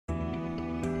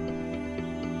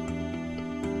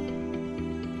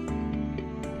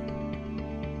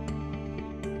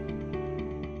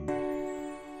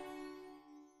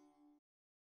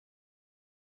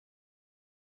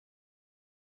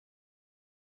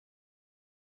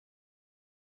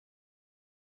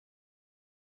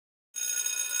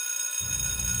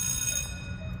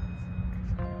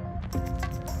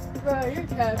Bro, you're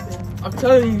capping. I'm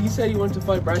telling you, he said he wanted to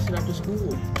fight Bryson after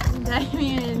school.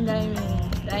 Damien.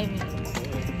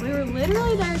 We were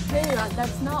literally there too.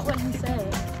 That's not what he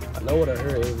said. I know what I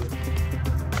heard, Ava.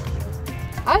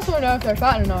 I just want to know if they're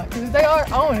fighting or not. Because if they are,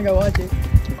 I want to go watch it.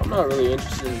 I'm not really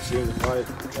interested in seeing the fight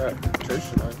at church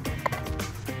tonight.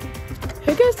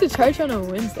 Who goes to church on a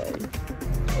Wednesday?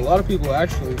 A lot of people,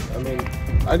 actually. I mean,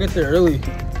 I get there early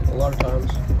a lot of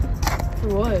times. For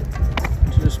what?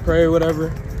 To just pray or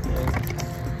whatever.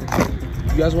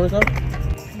 And you guys want to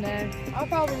come? Nah. I'll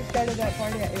probably just go to that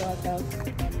party at Eli's house.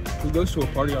 Who goes to a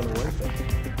party on a Wednesday?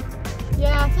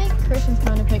 Yeah, I think Christian's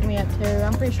coming to pick me up too.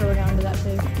 I'm pretty sure we're going to that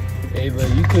too. Ava,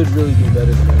 you could really do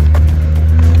better than that.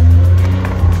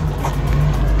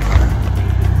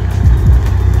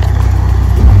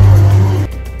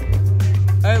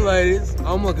 Hey ladies,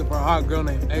 I'm looking for a hot girl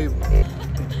named Ava.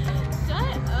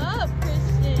 Shut up,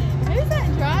 Christian. Who's that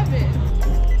driving?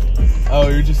 Oh,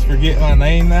 you're just forgetting my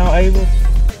name now, Ava?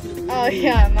 Oh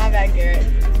yeah, my bad, Garrett.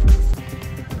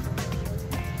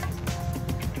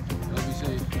 Y'all be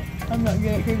safe. I'm not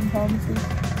good at keeping promises.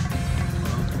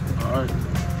 Alright.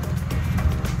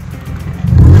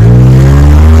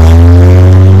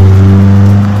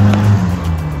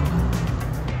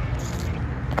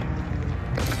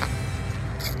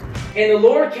 And the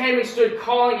Lord came and stood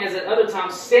calling as at other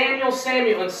times, Samuel,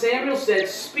 Samuel. And Samuel said,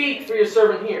 Speak, for your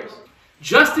servant hears.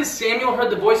 Just as Samuel heard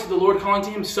the voice of the Lord calling to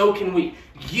him, so can we.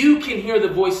 You can hear the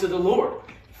voice of the Lord.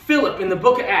 Philip, in the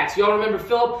book of Acts, y'all remember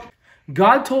Philip?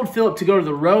 God told Philip to go to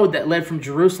the road that led from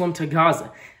Jerusalem to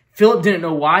Gaza. Philip didn't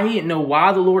know why. He didn't know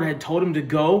why the Lord had told him to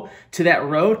go to that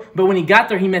road. But when he got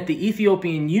there, he met the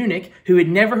Ethiopian eunuch who had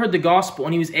never heard the gospel,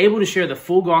 and he was able to share the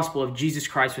full gospel of Jesus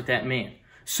Christ with that man.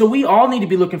 So we all need to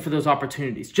be looking for those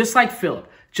opportunities, just like Philip,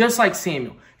 just like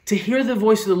Samuel, to hear the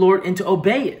voice of the Lord and to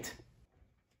obey it.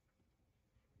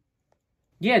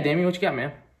 Yeah, Damien, what you got,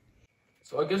 man?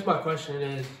 So I guess my question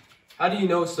is, how do you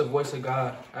know it's the voice of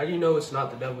God? How do you know it's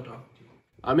not the devil talking to you?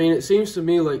 I mean, it seems to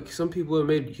me like some people have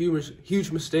made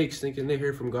huge mistakes thinking they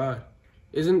hear from God.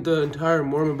 Isn't the entire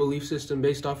Mormon belief system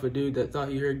based off a dude that thought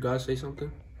he heard God say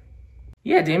something?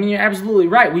 Yeah, Damien, you're absolutely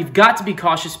right. We've got to be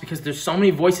cautious because there's so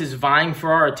many voices vying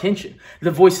for our attention.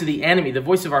 The voice of the enemy, the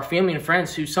voice of our family and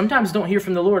friends who sometimes don't hear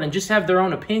from the Lord and just have their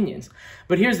own opinions.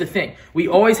 But here's the thing. We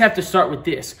always have to start with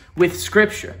this, with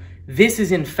Scripture. This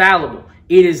is infallible.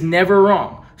 It is never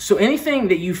wrong. So anything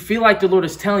that you feel like the Lord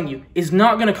is telling you is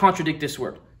not going to contradict this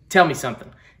word. Tell me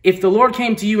something. If the Lord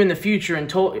came to you in the future and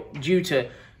told you to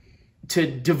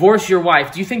divorce your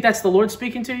wife, do you think that's the Lord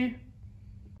speaking to you?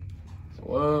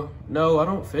 Well, no, I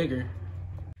don't figure.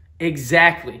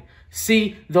 Exactly.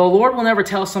 See, the Lord will never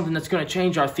tell us something that's going to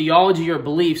change our theology or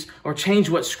beliefs or change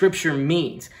what Scripture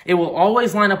means. It will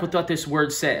always line up with what this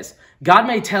word says. God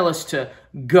may tell us to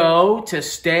go, to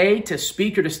stay, to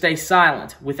speak, or to stay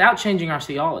silent without changing our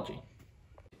theology.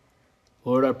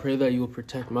 Lord, I pray that you will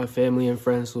protect my family and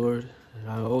friends, Lord. And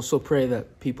I also pray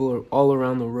that people all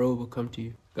around the world will come to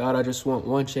you. God, I just want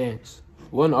one chance,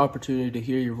 one opportunity to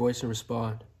hear your voice and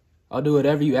respond. I'll do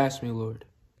whatever you ask me, Lord.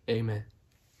 Amen.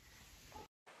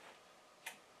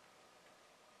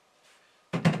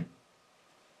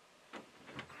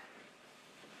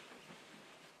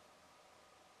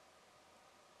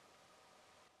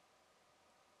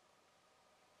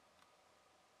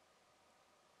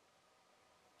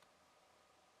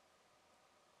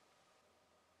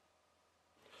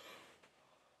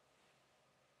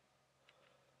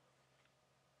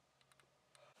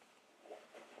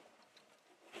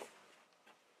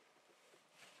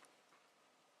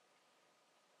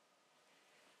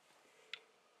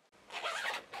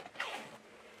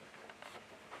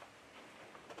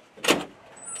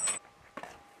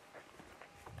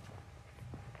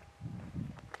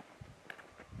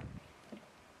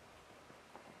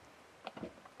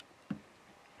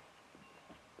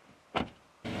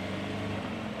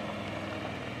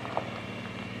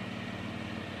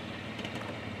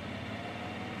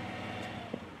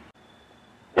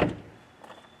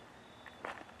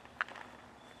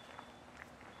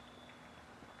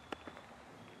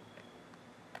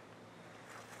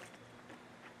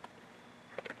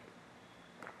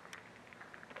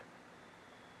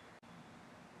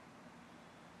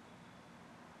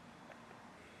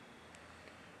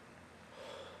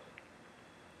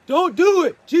 Don't do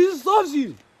it! Jesus loves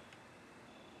you!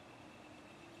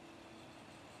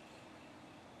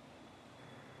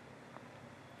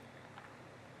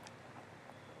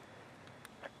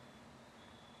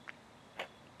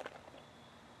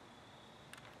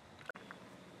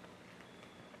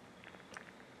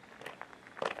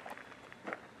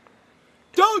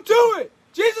 Don't do it!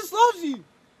 Jesus loves you!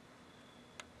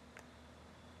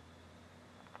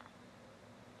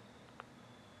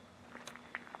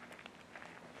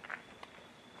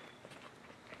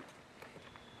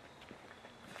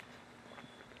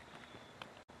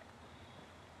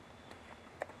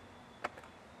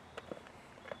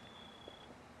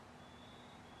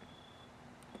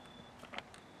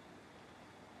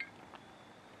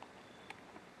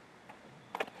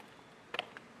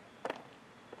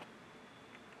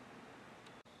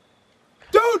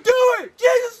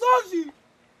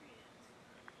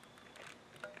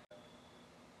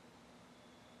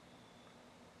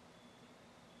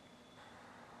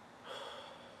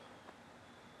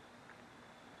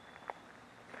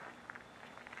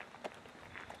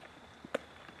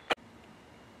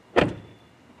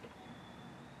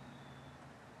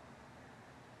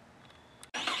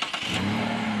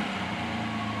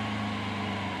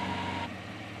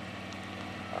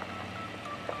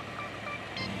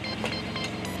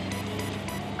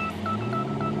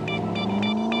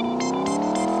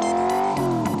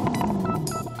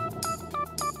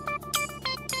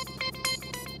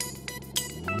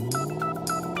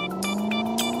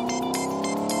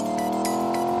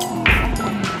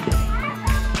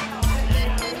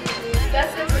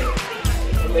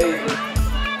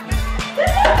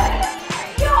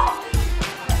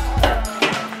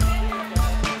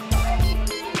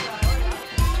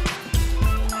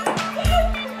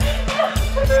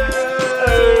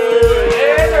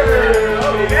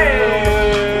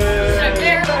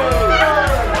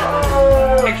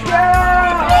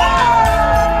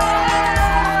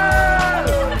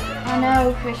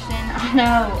 I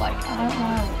know, like, I don't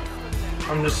know.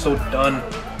 I'm just so done.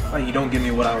 Like, you don't give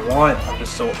me what I want. I'm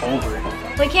just so over it.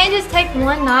 We can't just take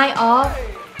one night off.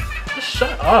 Just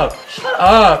shut up. Shut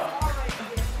up.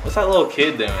 What's that little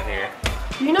kid doing here?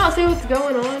 Do you not see what's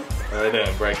going on? Are they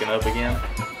doing breaking up again?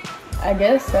 I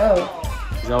guess so.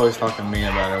 He's always talking to me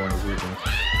about it when he's with me.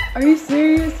 Are you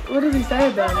serious? What did he say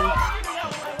about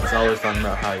it? He's always talking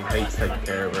about how he hates taking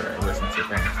care of her and listening to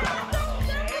her parents.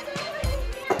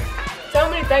 So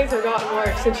many things have gotten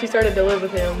worse since she started to live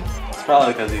with him. It's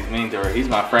probably because he's mean to her. He's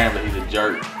my friend, but he's a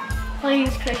jerk.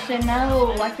 Please, Christian,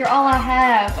 no. Like, you're all I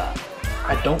have.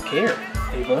 I don't care,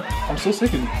 Ava. I'm so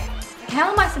sick of you.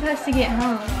 How am I supposed to get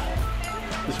home?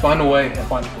 Just find a way and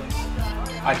find a place.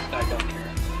 I don't care.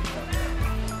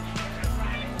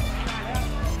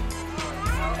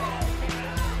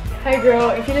 Hey girl,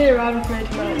 if you need a ride with me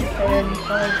tonight, you can.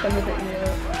 I'll come and pick me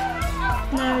up.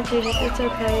 No, Jesus, it's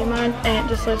okay. My aunt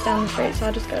just lives down the street, so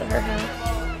I'll just go to her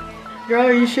house. Girl,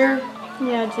 are you sure?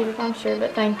 Yeah, Judith, I'm sure,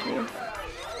 but thank you.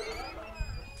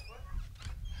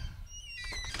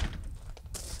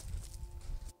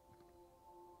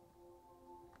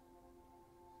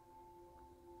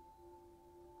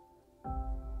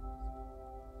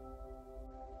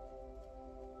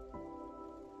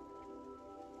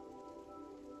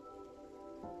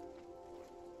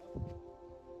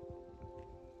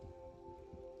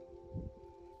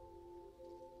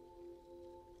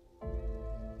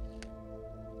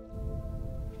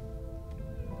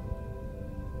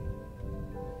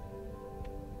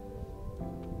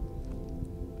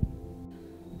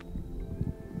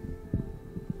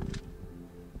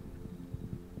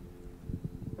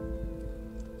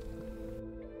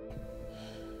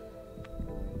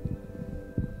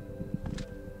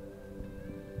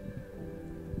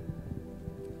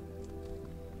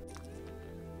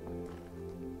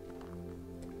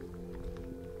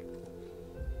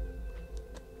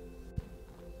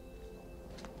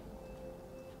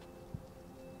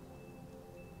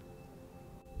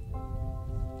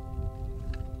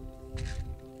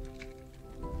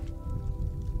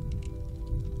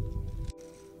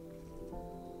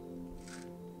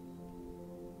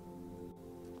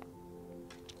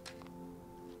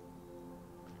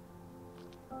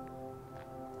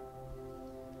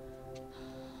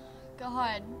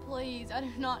 God, please, I do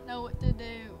not know what to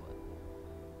do.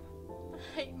 I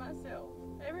hate myself.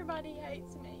 Everybody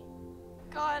hates me.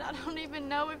 God, I don't even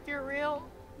know if you're real,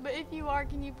 but if you are,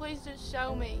 can you please just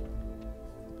show me?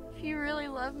 If you really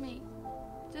love me,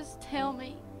 just tell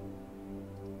me.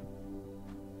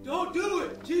 Don't do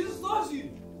it! Jesus loves you!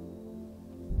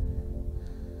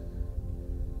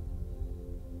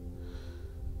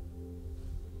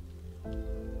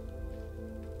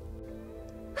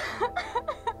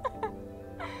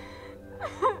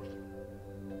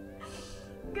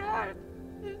 God,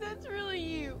 if that's really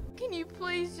you, can you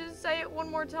please just say it one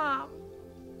more time?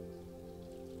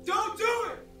 Don't do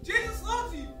it! Jesus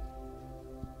loves you!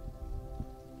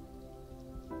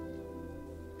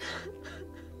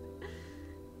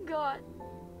 God,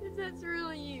 if that's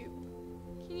really you,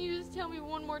 can you just tell me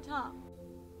one more time?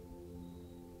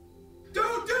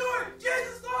 Don't do it!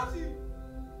 Jesus loves you!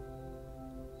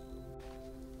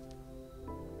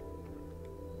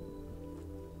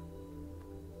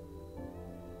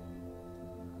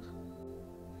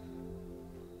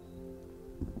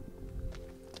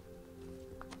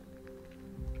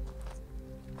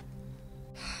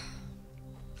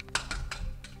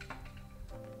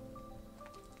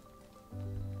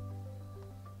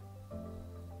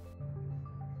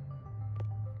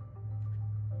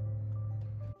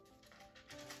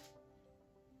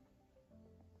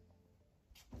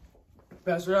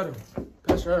 Pastor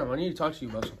Adam, I need to talk to you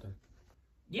about something.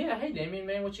 Yeah, hey Damien,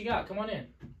 man, what you got? Come on in.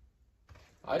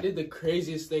 I did the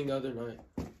craziest thing the other night.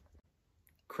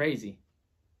 Crazy?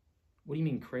 What do you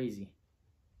mean crazy?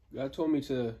 God told me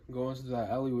to go into that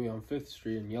alleyway on 5th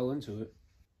Street and yell into it.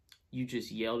 You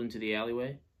just yelled into the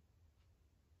alleyway?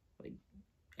 Like,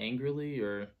 angrily,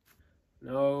 or?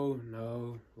 No.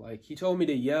 Like, he told me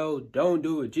to yell, don't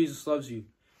do it, Jesus loves you.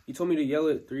 He told me to yell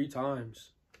it 3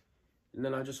 times. And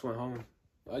then I just went home.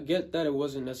 I get that it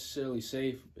wasn't necessarily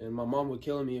safe, and my mom would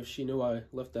kill me if she knew I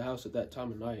left the house at that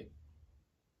time of night.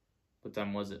 What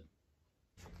time was it?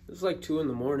 It was like 2 in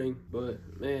the morning, but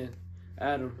man,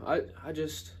 Adam, I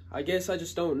guess I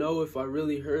just don't know if I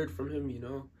really heard from him, you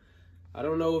know? I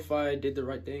don't know if I did the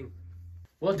right thing.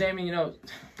 Well, Damien, you know,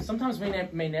 sometimes we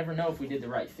may never know if we did the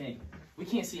right thing. We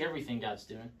can't see everything God's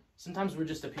doing. Sometimes we're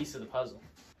just a piece of the puzzle.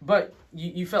 But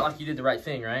you felt like you did the right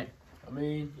thing, right? I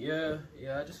mean, yeah,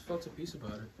 I just felt at peace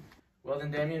about it. Well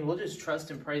then, Damien, we'll just trust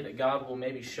and pray that God will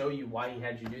maybe show you why he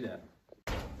had you do that.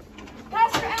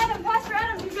 Pastor Pastor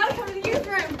Adam, you've got to come to the youth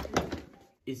room.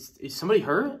 Is somebody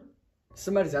hurt?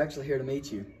 Somebody's actually here to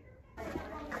meet you.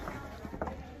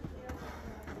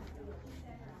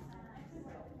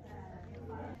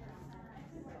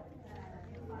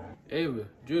 Ava,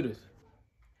 Judith,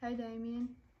 Hey, Damien.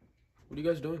 what are you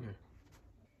guys doing here?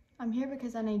 I'm here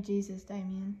because I need Jesus,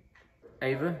 Damien.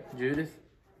 Ava, Judith,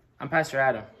 I'm Pastor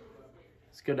Adam.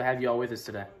 It's good to have you all with us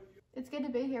today. It's good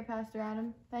to be here, Pastor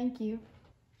Adam. Thank you.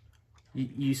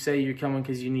 You say you're coming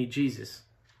because you need Jesus.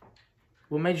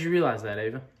 What made you realize that,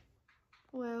 Ava?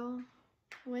 Well,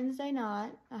 Wednesday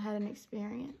night, I had an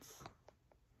experience.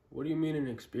 What do you mean an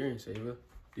experience, Ava?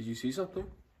 Did you see something?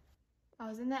 I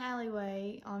was in the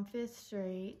alleyway on 5th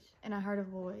Street, and I heard a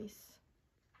voice.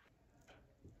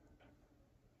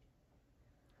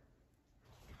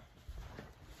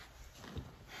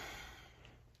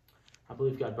 I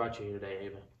believe God brought you here today,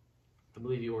 Ava. I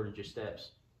believe you ordered your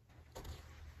steps.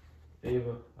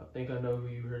 Ava, I think I know who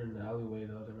you heard in the alleyway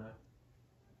the other night.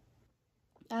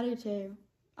 I do too.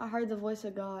 I heard the voice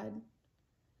of God.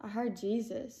 I heard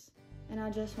Jesus, and I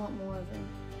just want more of him.